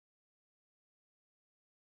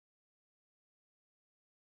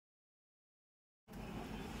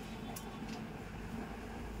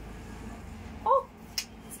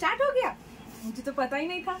मुझे तो पता ही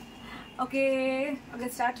नहीं था। ओके, अगर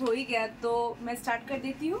स्टार्ट हो ही गया तो मैं स्टार्ट कर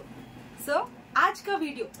देती हूँ। सो आज का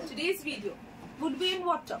video, today's video would be in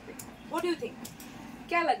what topic? What do you think?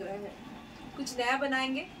 क्या लग रहा है? कुछ नया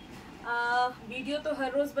बनाएंगे? वीडियो तो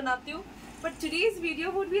हर रोज बनाती हूँ, but today's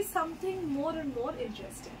video would be something more and more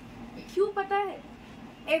interesting. क्यों पता है?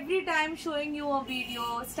 Every time showing you a video,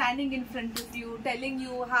 standing in front of you, telling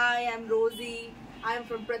you, hi, I'm Rosie, I'm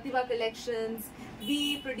from Prativa collections, we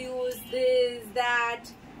produce this,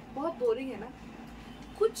 that. बहुत boring है ना?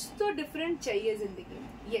 कुछ तो different चाहिए जिंदगी में.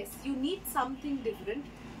 Yes, you need something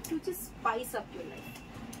different to just spice up your life.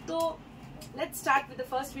 So, let's start with the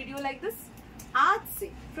first video like this. आज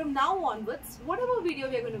से, from now onwards, whatever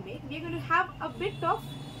video we are going to make, we are going to have a bit of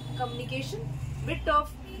communication, bit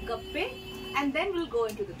of gappe, and then we'll go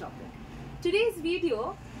into the topic. Today's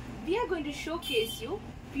video, we are going to showcase you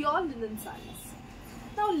pure linen sarees.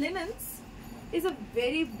 Now, linens is a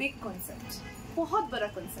very big concept. बहुत बड़ा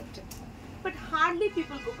concept है, but hardly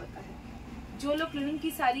people को पता है. जो लोग linen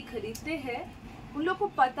की साड़ी खरीदते हैं, उन लोग को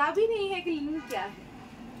पता भी नहीं है कि लिनन क्या है.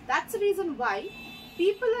 That's the reason why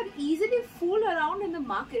people are easily fooled around in the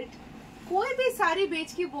market. कोई भी साड़ी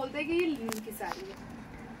बेच के बोलते हैं कि ये लिनन की साड़ी है.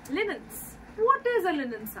 Linens. What is a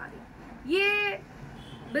linen saree? ये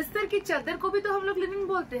बिस्तर की चादर को भी तो हम लोग लिनन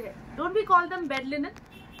बोलते हैं. Don't we call them bed linen?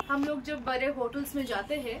 हम लोग जब बड़े होटल्स में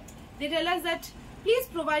जाते हैं, they tell us that please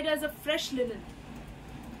provide us a fresh linen.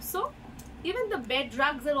 So even the bed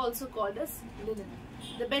rugs are also called us linen.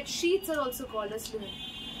 The bed sheets are also called us linen.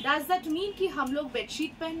 Does that mean कि हम लोग bed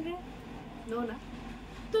sheet पहन रहे हैं? No ना.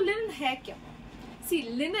 तो linen है क्या? सी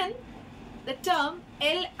linen, the term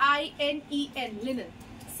L-I-N-E-N, linen,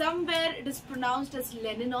 somewhere it is pronounced as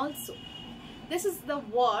linen also. This is the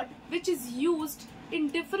word which is used in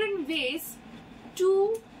different ways to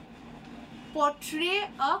portray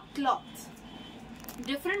a cloth.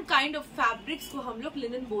 Different kind of fabrics को हम लोग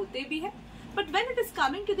linen बोलते भी हैं. But when it is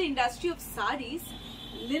coming to the industry of sarees,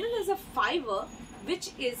 linen is a fiber which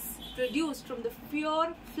is produced from the pure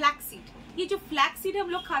flaxseed. ये जो flaxseed हम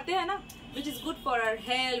लोग खाते हैं ना, which is good for our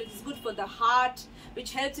health, which is good for the heart,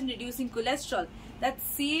 which helps in reducing cholesterol. That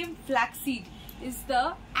same flaxseed is the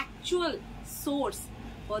actual source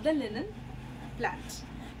for the linen plant.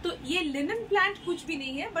 तो ये linen plant कुछ भी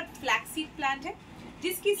नहीं है, but flaxseed plant है,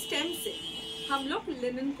 जिसकी stem से हम लोग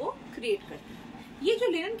linen को create करते हैं. ये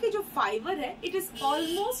जो linen की जो fiber है, it is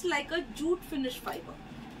almost like a jute finish fiber.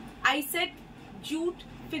 I said jute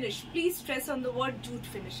finish. Please stress on the word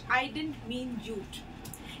jute finish. I didn't mean jute.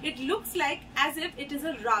 It looks like as if it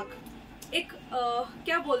is a rug. एक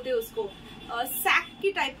क्या बोलते हैं उसको, sac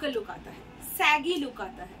की type का look आता है, saggy look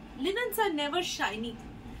आता है. Linens are never shiny.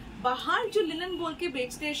 बाहर जो लिनन बोल के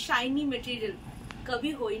बेचते हैं शाइनी मटेरियल,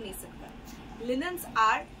 कभी हो ही नहीं सकता. Linens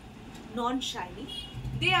are non shiny,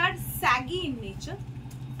 they are saggy in nature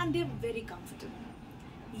and they are very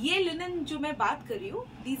comfortable. ये लिनन जो मैं बात कर रही हूँ,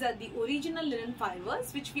 these are the original linen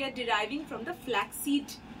fibres which we are deriving from the flax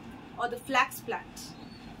seed और the flex plant.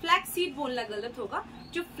 Flax seed बोलना गलत होगा.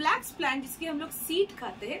 जो फ्लैक्स प्लांट जिसकी हम लोग सीड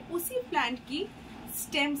खाते हैं, उसी प्लांट की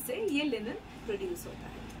स्टेम से ये लिनन प्रोड्यूस होता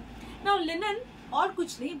है. नाउ लिनन और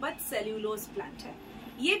कुछ नहीं बट सेल्यूलोज प्लांट है.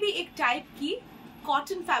 ये भी एक टाइप की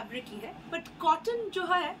कॉटन फैब्रिक ही है, बट कॉटन जो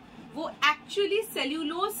है वो एक्चुअली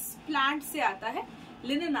सेल्यूलोज प्लांट से आता है,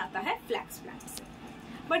 लिनन आता है फ्लैक्स प्लांट से.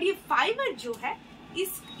 बट ये फाइबर जो है,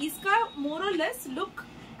 इसका मोर और less look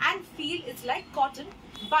and feel is like cotton,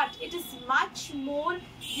 but it is much more,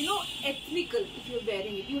 ethnical if you're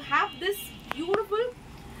wearing it. You have this beautiful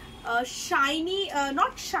shiny,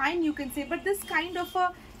 not shine you can say, but this kind of a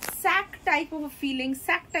sack type of a feeling,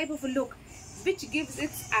 sack type of a look, which gives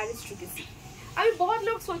its aristocracy. अभी बहुत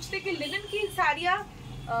लोग सोचते हैं कि linen की साड़ियाँ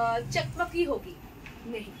चकमकी होगी.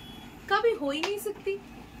 नहीं, कभी हो ही नहीं सकती.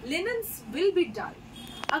 Linens will be dull.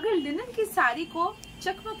 अगर लिनन की साड़ी को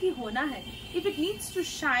चकमकी होना है, if it needs to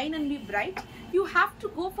shine and be bright, you have to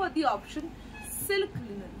go for the option silk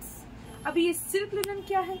linens. अभी ये silk linen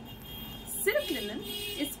क्या है? Silk linen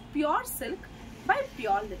is pure silk by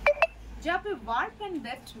pure linen. जहाँ पे warp and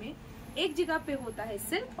weft में एक जगह पे होता है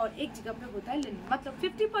silk और एक जगह पे होता है linen. मतलब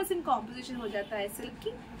 50% composition हो जाता है silk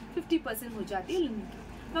की, 50% हो जाती है linen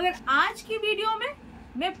की. मगर आज की वीडियो में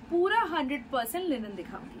मैं पूरा 100% linen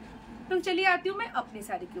दिखाऊंगी. तो चलिए आती हूँ मैं अपनी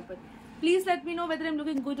साड़ी के ऊपर. Please let me know whether I'm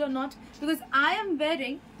looking good or not, because I am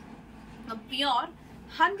wearing a pure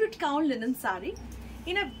 100 count linen sari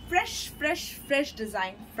in a fresh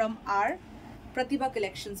design from our Prativa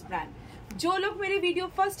collections brand. जो लोग मेरे वीडियो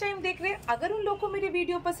फर्स्ट टाइम देख रहे हैं, अगर उन लोगों को मेरे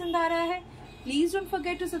वीडियो पसंद आ रहा है, please don't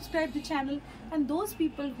forget to subscribe the channel. And those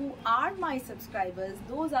people who are my subscribers,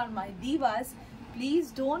 those are my divas,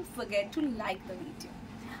 please don't forget to like the video.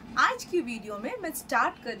 आज की वीडियो में मैं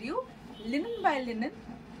स्टार्ट कर रही हूँ लिनन बाय लिनन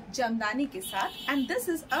जमदानी के साथ and this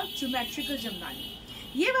is a geometrical jamdani.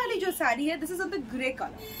 ये वाली जो साड़ी है this is of the grey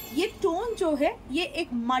colour. ये टोन जो है ये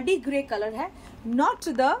एक मडी ग्रे कलर है, नॉट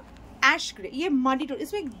द एश ग्रे। ये मडी टोन,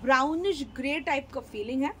 इसमें एक ब्राउनिश ग्रे टाइप का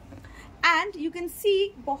फीलिंग है एंड यू कैन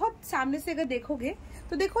सी बहुत सामने से अगर देखोगे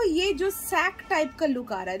तो देखो ये जो सैक टाइप का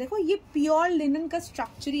लुक आ रहा है। देखो ये प्योर लिनन का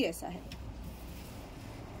स्ट्रक्चर ही ऐसा है।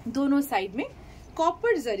 दोनों साइड में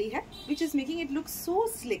कॉपर जरी है which is making it look so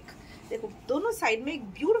slick. देखो दोनों साइड में एक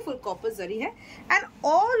ब्यूटीफुल कॉपर जरी है and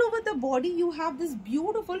all over the body you have this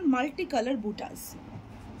beautiful multi colour बूटास,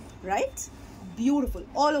 right? Beautiful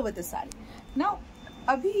all over the sari. Now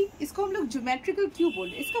अभी इसको हम लोग ज्योमेट्रिकल क्यों बोल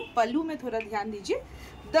रहे हैं? इसका पल्लू में थोड़ा ध्यान दीजिए।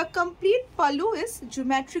 The complete pallu is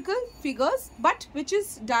geometrical figures but which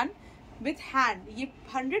is done with hand. ये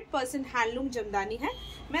 100% हैंडलूम जमदानी है।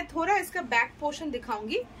 मैं थोड़ा इसका बैक पोर्शन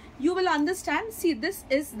दिखाऊंगी, you will understand. See this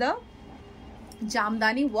is the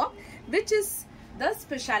jamdani work which is the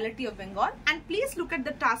speciality of Bengal and please look at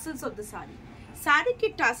the tassels of the sari. Sari के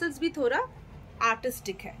tassels भी थोड़ा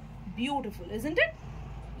artistic है, beautiful isn't it?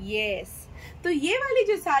 Yes. तो ये वाली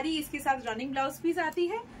जो साड़ी इसके साथ रनिंग ब्लाउज पीस आती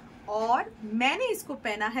है और मैंने इसको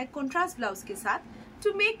पहना है कंट्रास्ट ब्लाउज के साथ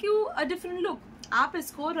to make you a different look. आप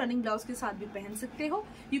इसको रनिंग ब्लाउज के साथ भी पहन सकते हो।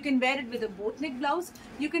 You can wear it with a boat neck blouse,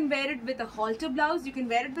 you can wear it with a halter blouse, you can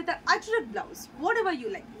wear it with a Ajrak blouse, whatever you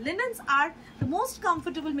like. Linens are the most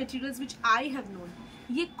comfortable materials which I have known.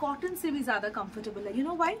 ये cotton से भी ज्यादा comfortable है। You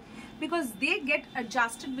know why? Because they get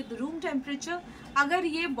adjusted with room temperature. अगर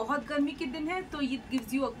ये बहुत गर्मी के दिन है तो it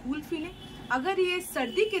gives you a cool feeling, अगर ये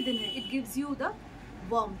सर्दी के दिन है it gives you the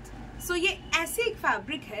warmth. सो ये ऐसे एक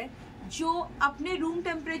फैब्रिक है जो अपने रूम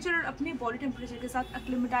टेम्परेचर और अपने बॉडी टेम्परेचर के साथ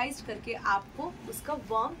एक्लिमेटाइज करके आपको उसका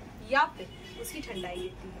वार्म या फिर उसकी ठंडाई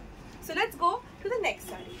देती है। So let's go to the next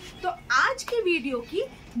sari. तो आज की वीडियो की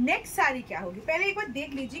नेक्स्ट साड़ी क्या होगी, पहले एक बार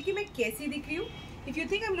देख लीजिए कि मैं कैसी दिख रही हूँ। If you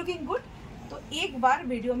think I am looking good तो एक बार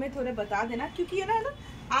वीडियो में थोड़ा बता देना, क्योंकि है ना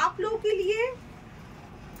आप लोगों के लिए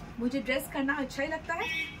मुझे ड्रेस करना अच्छा ही लगता है।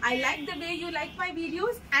 I like the way you like my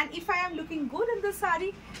videos and if I am looking good in this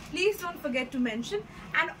sari please don't forget to mention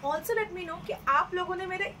and also let me know कि आप लोगों ने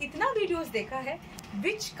मेरे इतना वीडियोज देखा है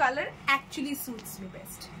which colour actually suits me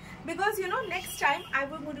best, because you know next time I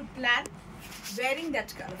will going to plan wearing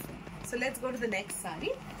that colour. So let's go to the next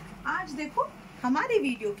sari. आज देखो हमारी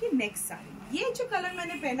वीडियो की नेक्स्ट साड़ी। ये जो कलर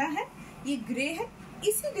मैंने पहना है ये ग्रे है।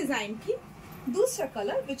 इसी डिजाइन की दूसरा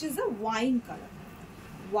colour which is a wine colour.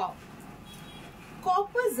 Wow,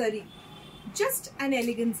 copper zari, just an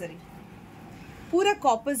elegant जरी। पूरा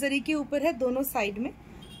कॉपर जरी के ऊपर है दोनों साइड में।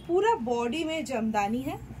 पूरा बॉडी में जमदानी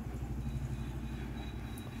है,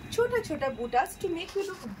 छोटा छोटा बूटास to make you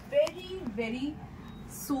look very very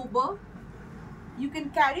sober. You can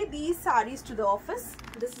carry these saris to the office.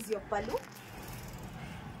 This is your pallu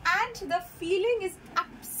and the feeling is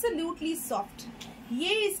absolutely soft.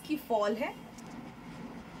 ये इसकी फॉल है,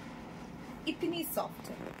 इतनी सॉफ्ट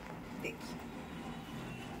है, देखिए।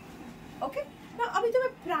 ओके ना, अभी तो मैं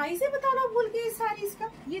प्राइस ही बताना भूल गई इस साड़ीज का।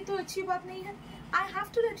 ये तो अच्छी बात नहीं है। I have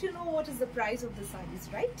to let you know what is the price of the saris,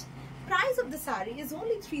 right? Price of the sari is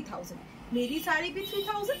only 3000। मेरी साड़ी भी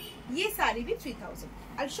 3000, ये साड़ी भी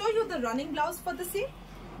 3000। I show you the running blouse for the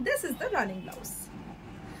same. This is the running blouse.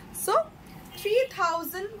 So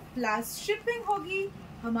 3000 plus shipping होगी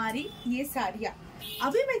हमारी ये साड़ियाँ।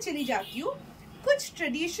 अभी मैं चली जाती हूँ कुछ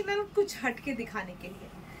ट्रेडिशनल कुछ हटके दिखाने के लिए।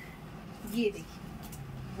 ये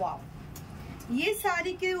देखिए, वाओ, ये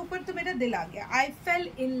साड़ी के ऊपर तो मेरा दिल आ गया। आई fail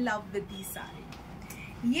in love with the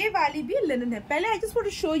sari. ये वाली भी लिनन है। पहले I just want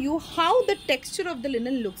to show you how the texture of the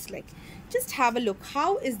linen looks like. Just have a look,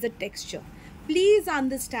 how is the texture. Please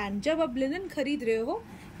understand, जब आप लिनन खरीद रहे हो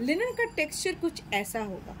लिनन का टेक्सचर कुछ ऐसा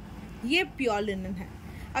होगा। ये प्योर लिनन है।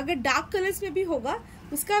 अगर डार्क कलर्स में भी होगा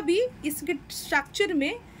उसका भी इसके स्ट्रक्चर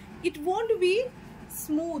में it won't be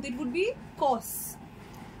smooth, it would be coarse.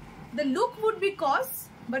 The look would be coarse,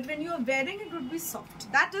 but when you are wearing it would be soft.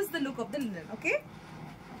 That is the look of the linen, okay?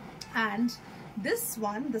 And this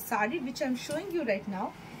one, the sari which I'm showing you right now,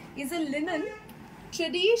 is a linen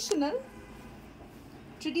traditional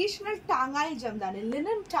tangai jamdani,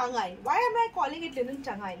 linen tangai. Why am I calling it linen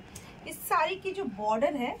tangai? इस साड़ी की जो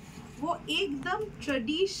border है वो एकदम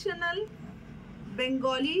traditional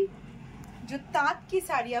Bengali जो ताँत की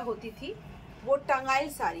साड़ियाँ होती थी वो टंगाइल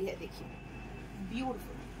साड़ी है। देखिए,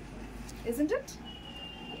 beautiful, isn't it?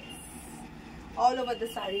 All over the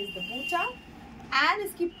saree is the buta, and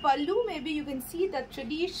इसकी पल्लू में भी you can see the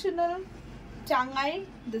traditional Tangail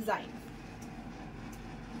design.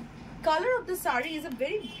 Color of the saree is a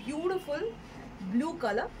very beautiful blue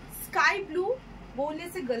color, sky blue बोलने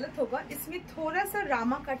से गलत होगा, इसमें थोड़ा सा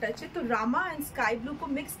रामा का टच है, तो रामा एंड स्काई ब्लू को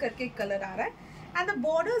मिक्स करके कलर आ रहा है. And the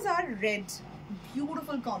borders are red.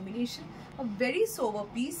 Beautiful combination, a very sober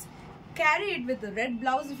piece. Carry it with the red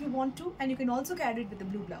blouse if you want to, and you can also carry it with the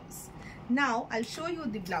blue blouse. Now I'll show you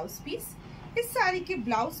the blouse piece. इस साड़ी के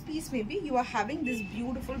blouse piece में भी you are having this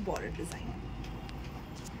beautiful border design.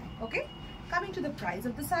 Okay, coming to the price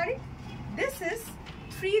of the saree, this is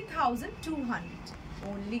 3,200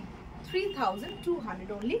 only.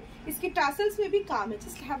 3,200 only. इसके tassels में भी काम है.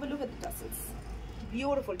 Just have a look at the tassels.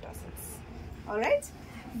 Beautiful tassels. All right.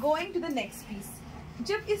 Going to the next piece.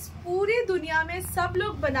 जब इस पूरे दुनिया में सब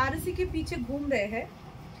लोग बनारसी के पीछे घूम रहे हैं,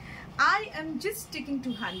 I am just sticking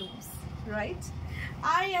to handlooms, right?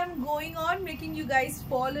 I am going on making you guys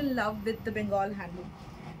fall in love with the Bengal handloom.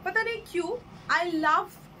 पता नहीं क्यों, I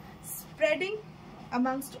love spreading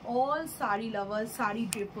amongst all sari lovers, sari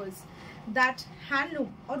drapers, that handloom,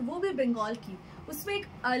 और वो भी बंगाल की, उसमें एक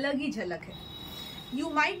अलग ही झलक है. You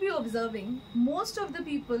might be observing most of the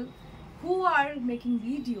people who are making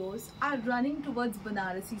videos are running towards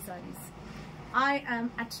Banarasi sarees. I am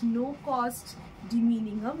at no cost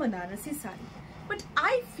demeaning a Banarasi saree, but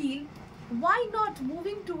I feel, why not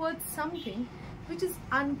moving towards something which is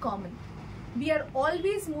uncommon? We are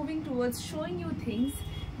always moving towards showing you things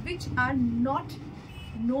which are not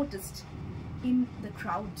noticed in the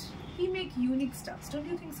crowd. We make unique stuffs, don't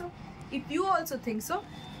you think so? If you also think so,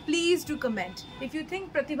 please do comment. If you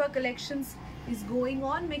think Prativa Collections is going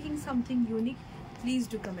on making something unique, please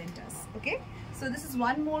do comment us. Okay, so this is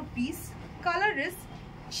one more piece. Color is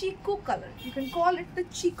chiku color. You can call it the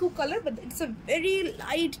chiku color, but it's a very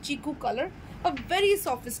light chiku color, a very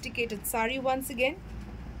sophisticated saree. Once again,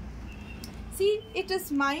 see, it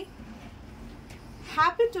is my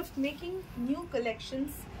habit of making new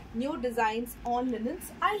collections, new designs on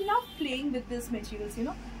linens. I love playing with these materials, you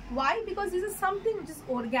know. Why? Because this is something which is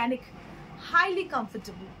organic, highly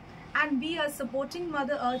comfortable, and we are supporting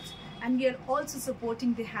Mother Earth, and we are also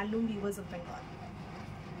supporting the handloom weavers of Bengal.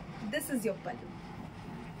 This is your pallu.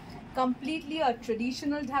 Completely a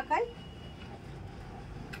traditional dhakai.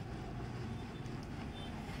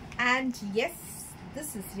 And yes,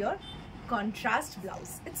 this is your contrast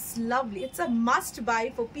blouse. It's lovely. It's a must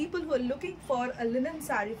buy for people who are looking for a linen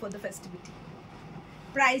saree for the festivity.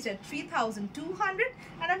 Priced at 3,200,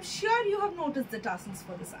 and I'm sure you have noticed the tassels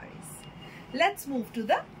for the sarees. Let's move to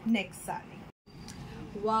the next saree.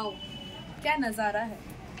 Wow, क्या नज़ारा है.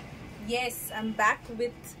 Yes, I'm back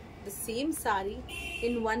with the same saree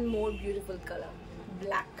in one more beautiful color,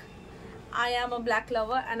 black. I am a black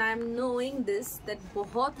lover, and I am knowing this that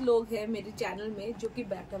बहुत लोग हैं मेरे channel में जो कि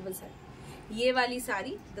black lovers हैं. ये वाली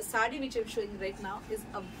sari, the saree which I'm showing right now, is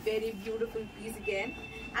a very beautiful piece again,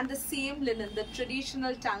 and the same linen, the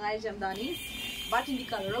traditional Tangai Jamdani, but in the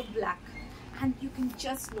color of black. And you can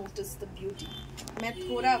just notice the beauty. मैं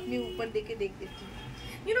थोड़ा अपने ऊपर देके देख देती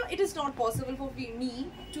हूँ. You know, it is not possible for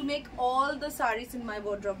me to make all the sarees in my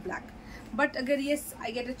wardrobe black. But agar yes,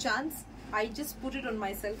 I get a chance, I just put it on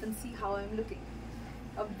myself and see how I'm looking.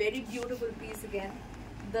 A very beautiful piece again.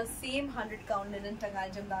 The same 100 count linen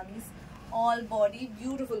Tangai Jamdanis, all body,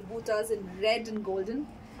 beautiful buttas in red and golden.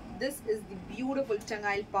 This is the beautiful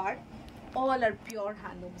Tangai part. All are pure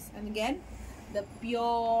handlooms. And again, the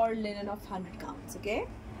pure linen of 100 counts, okay?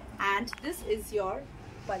 And this is your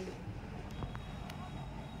pallu.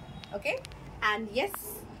 Okay, and yes,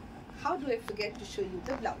 how do I forget to show you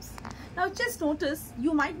the blouse? Now just notice,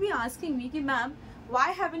 you might be asking me, ma'am,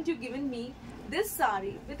 why haven't you given me this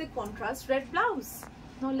saree with a contrast red blouse?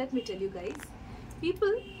 Now let me tell you guys,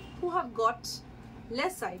 people who have got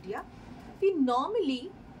less idea, we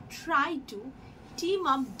normally try to team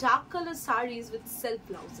up dark color sarees with self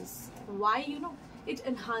blouses. Why? You know, it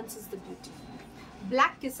enhances the beauty.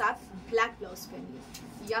 Black के साथ black blouse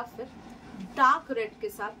पहनिए, या फिर dark red के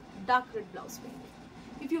साथ dark red blouse पहनिए.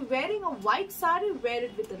 If you're wearing a white saree, wear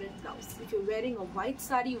it with a red blouse. If you're wearing a white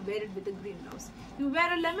saree, wear it with a green blouse. You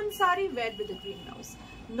wear a lemon saree, wear it with a green blouse.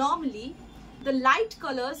 Normally, the light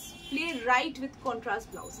colors play right with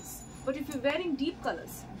contrast blouses. But if you're wearing deep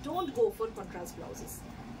colors, don't go for contrast blouses.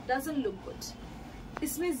 Doesn't look good.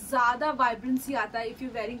 इसमें ज़्यादा vibrancy आता है if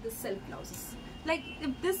you're wearing the self blouses. Like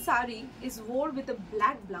if this saree is worn with a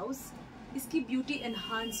black blouse, इसकी beauty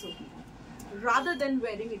enhance होगी, rather than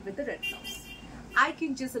wearing it with a red blouse. I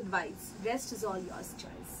can just advise, rest is all yours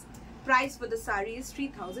choice. Price for the saree is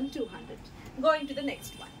 3,200. Going to the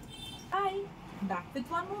next one. I back with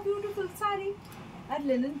one more beautiful saree, a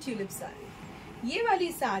linen tulip saree. ये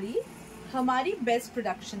वाली साड़ी हमारी best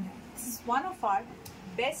production है. This is one of our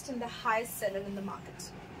best and the highest seller in the market.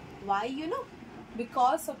 Why? You know,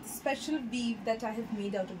 because of the special weave that I have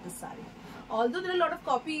made out of this saree. Although there are a lot of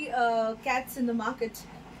copycats in the market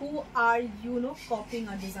who are, you know, copying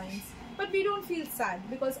our designs, but we don't feel sad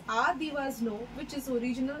because our divas know which is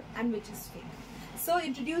original and which is fake. So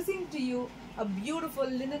introducing to you a beautiful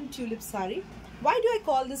linen tulip sari. Why do I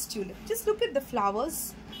call this tulip? Just look at the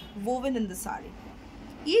flowers woven in the sari.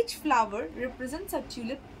 Each flower represents a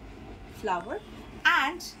tulip flower,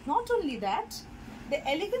 and not only that, the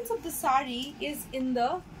elegance of the sari is in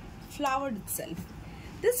the flower itself.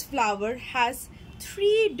 This flower has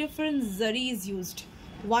 3 different zarees used.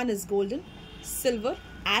 One is golden, silver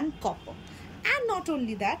and copper. And not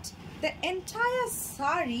only that, the entire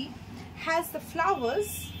sari has the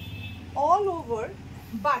flowers all over,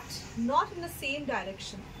 but not in the same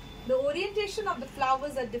direction. The orientation of the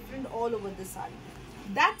flowers are different all over the sari.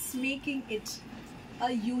 That's making it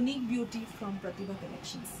a unique beauty from Prativa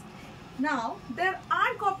Collections. Now, there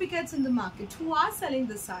are copycats in the market who are selling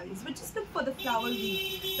the saris, which is for the flower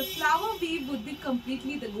weave. The flower weave would be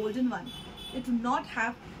completely the golden one. It would not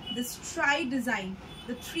have this tri-design,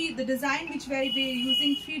 the design which where we are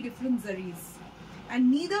using 3 different zarees.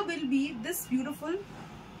 And neither will be this beautiful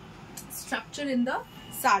structure in the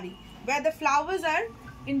sari, where the flowers are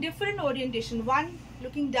in different orientation, one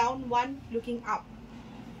looking down, one looking up.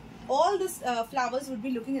 All these flowers would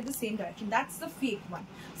be looking at the same direction. That's the fake one.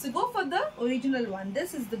 So go for the original one.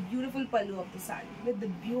 This is the beautiful pallu of the sari with the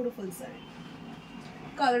beautiful sari.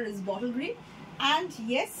 Color is bottle green, and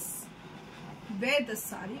yes, wear the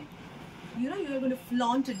sari. You know, you are going to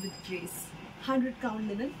flaunt it with grace. 100 count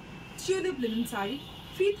linen, tulip linen sari,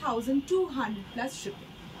 3,200 plus shipping.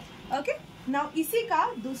 Okay. Now, इसी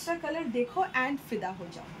का दूसरा color देखो and फिदा हो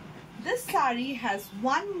जाओ. This sari has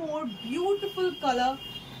one more beautiful color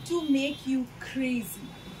to make you crazy.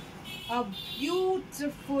 A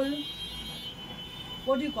beautiful,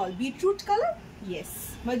 what do you call, beetroot color?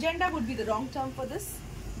 Yes, magenta would be the wrong term for this.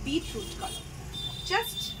 Beetroot color,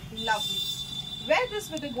 just lovely. Wear this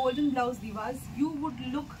with a golden blouse, divas. You would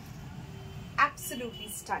look absolutely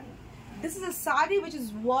stunning. This is a sari which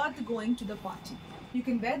is worth going to the party. You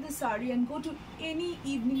can wear this sari and go to any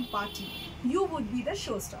evening party. You would be the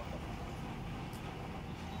showstopper.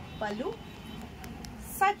 Pallu,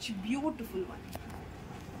 such beautiful one.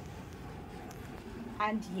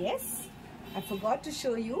 And yes, I forgot to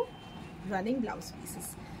show you running blouse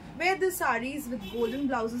pieces. Wear the saris with golden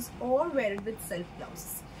blouses or wear it with self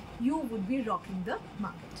blouses. You would be rocking the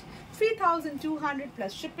market. 3,200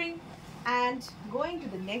 plus shipping. And going to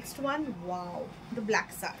the next one, wow, the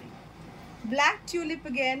black sari. Black tulip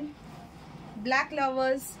again. Black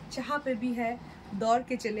lovers, chaha pe bhi hai, daur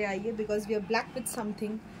ke chale aiye, because we are black with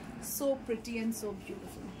something so pretty and so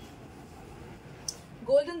beautiful.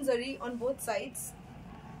 Golden zari on both sides.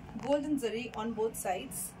 Golden zari on both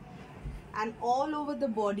sides. And all over the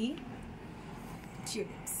body,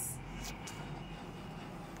 tulips.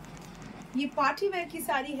 Ye party wear ki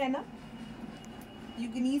sari hai na? You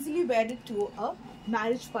can easily wear it to a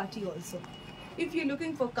marriage party also. If you're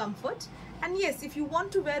looking for comfort, and yes, if you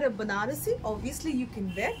want to wear a Banarasi, obviously you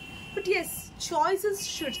can wear, but yes, choices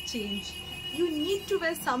should change. You need to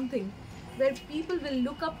wear something where people will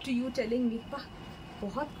look up to you telling me, "Bah,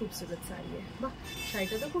 bahut khoobsurat sari hai. Bah,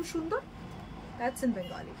 shaita to khub sundar." That's in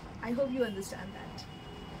Bengali. I hope you understand that.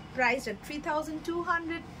 Priced at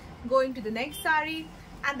 3,200. Going to the next sari,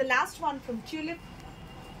 and the last one from Tulip.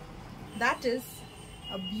 That is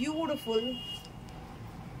a beautiful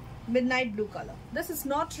midnight blue color. This is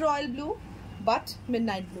not royal blue, but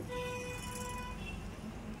midnight blue.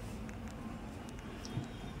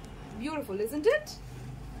 Beautiful, isn't it?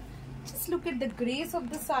 Just look at the grace of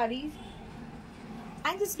the sari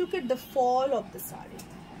and just look at the fall of the sari.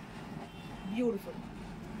 Beautiful.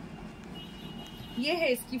 Ye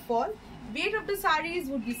hai iski fall. Weight of the saris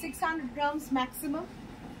would be 600 grams maximum,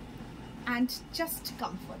 and just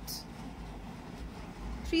comfort.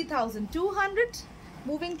 3,200.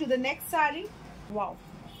 Moving to the next sari. Wow.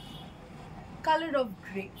 Color of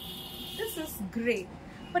grey. This is grey.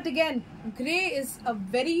 But again, grey is a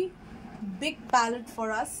very big palette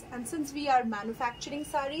for us, and since we are manufacturing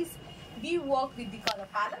saris, we work with the color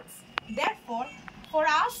palettes. Therefore, for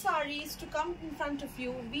our saris to come in front of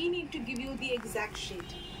you, we need to give you the exact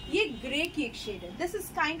shade. Ye grey ki ek shade hai. This is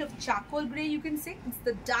kind of charcoal grey, you can say. It's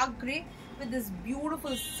the dark grey with this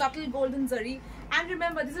beautiful subtle golden zari. And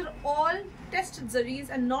remember, these are all tested zaris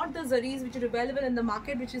and not the zaris which are available in the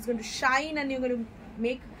market, which is going to shine and you're going to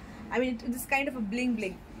make, I mean, it is kind of a bling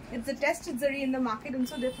bling. It's the tested zari in the market, and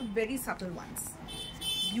so therefore very subtle ones.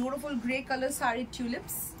 Beautiful grey color sari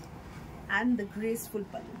tulips and the graceful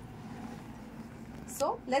pallu.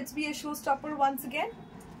 So let's be a showstopper once again.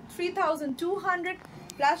 3,200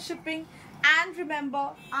 plus shipping. And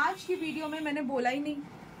remember, आज की video में मैंने बोला ही नहीं,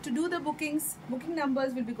 to do the bookings, booking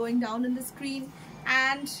numbers will be going down on the screen,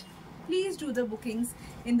 and please do the bookings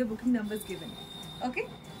in the booking numbers given. Okay,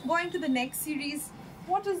 going to the next series.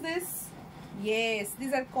 What is this? Yes,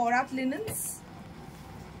 these are Korat linens.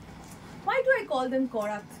 Why do I call them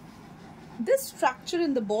Korat? This structure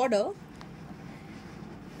in the border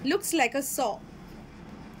looks like a saw.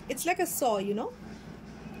 It's like a saw, you know,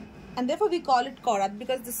 and therefore we call it Korat,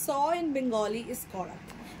 because the saw in Bengali is Korat.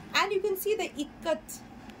 And you can see the ikat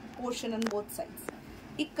portion on both sides.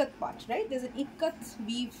 Ikat part, right? There's an ikat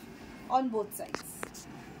weave on both sides.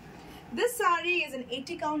 This saree is an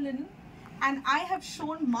 80 count linen, and I have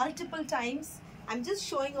shown multiple times. I'm just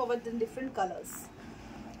showing over the different colors.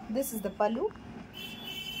 This is the pallu.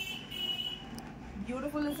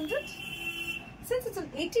 Beautiful, isn't it? Since it's an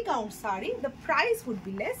 80 count saree, the price would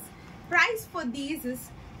be less. Price for these is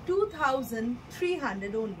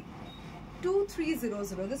 2,300 only.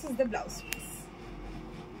 2300. This is the blouse piece.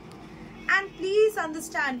 And please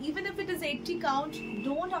understand, even if it is 80 count,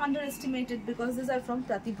 don't underestimate it, because these are from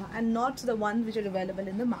Prativa and not the ones which are available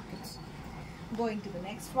in the market. Going to the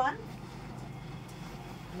next one.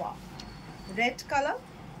 Wow. Red color.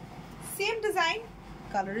 Same design.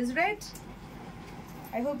 Color is red.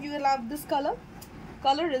 I hope you will love this color.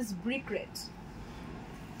 Color is brick red.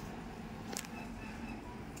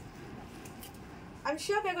 I'm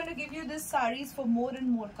sure we're going to give you this sarees for more and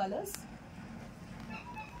more colors.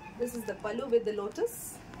 This is the pallu with the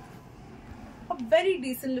lotus. A very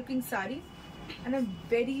decent looking saree and a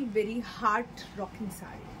very, very heart rocking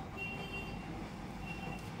saree.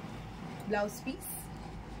 Blouse piece.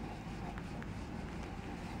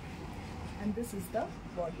 And this is the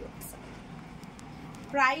body of the saree.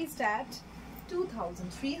 Priced at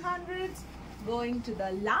 2,300. Going to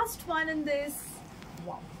the last one in this.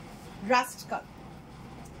 Wow. Rust color.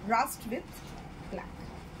 Rust with black.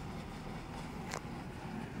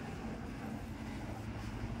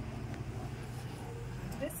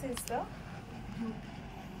 This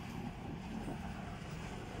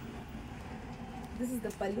is the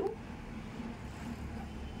pallu.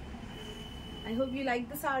 I hope you like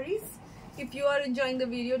the sarees. If you are enjoying the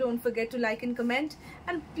video, don't forget to like and comment,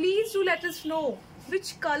 and please do let us know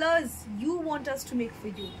which colors you want us to make for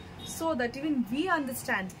you, so that even we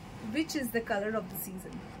understand which is the color of the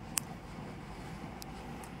season.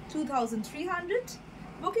 2,300.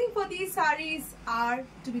 Booking for these sarees are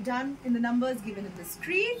to be done in the numbers given in the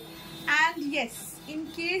screen. And yes, in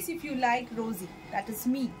case if you like Rosie, that is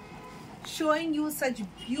me, showing you such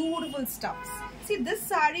beautiful stuffs. See, this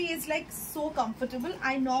saree is like so comfortable.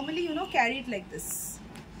 I normally, you know, carry it like this.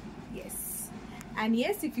 Yes. And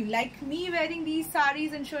yes, if you like me wearing these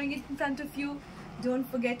sarees and showing it in front of you, don't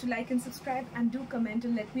forget to like and subscribe, and do comment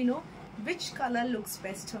and let me know which color looks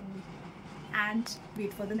best on me. And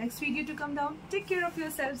wait for the next video to come down. Take care of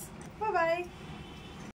yourselves. Bye bye.